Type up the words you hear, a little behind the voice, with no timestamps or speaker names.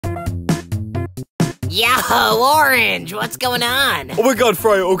Yo, Orange, what's going on? Oh my god,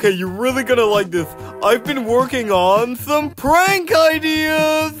 Fry, okay, you're really gonna like this. I've been working on some prank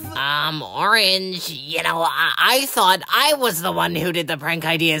ideas! Orange, you know, I thought I was the one who did the prank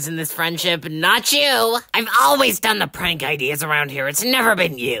ideas in this friendship, not you. I've always done the prank ideas around here, it's never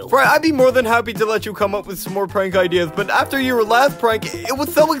been you. Fry, I'd be more than happy to let you come up with some more prank ideas, but after your last prank, it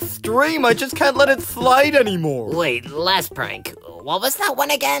was so extreme, I just can't let it slide anymore. Wait, last prank. What was that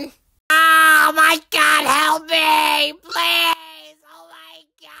one again? Oh my god, help me! Please! Oh my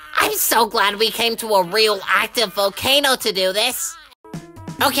god! I'm so glad we came to a real active volcano to do this.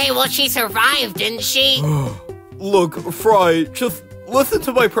 Okay, well, she survived, didn't she? Look, Fry, just listen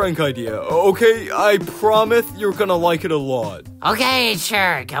to my prank idea, okay? I promise you're gonna like it a lot. Okay,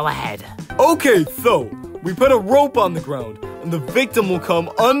 sure, go ahead. Okay, so, we put a rope on the ground, and the victim will come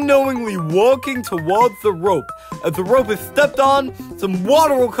unknowingly walking towards the rope. As the rope is stepped on, some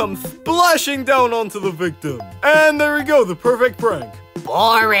water will come splashing down onto the victim. And there we go, the perfect prank.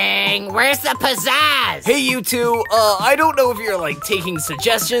 Boring! Where's the pizzazz? Hey, you two, I don't know if you're, taking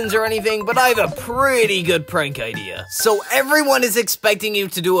suggestions or anything, but I have a pretty good prank idea. So everyone is expecting you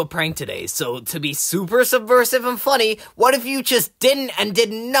to do a prank today, so to be super subversive and funny, what if you just didn't and did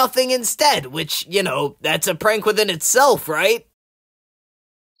nothing instead? Which, you know, that's a prank within itself, right?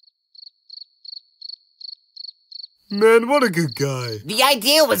 Man, what a good guy. The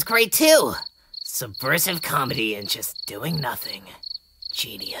idea was great, too. Subversive comedy and just doing nothing.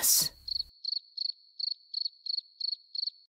 Genius.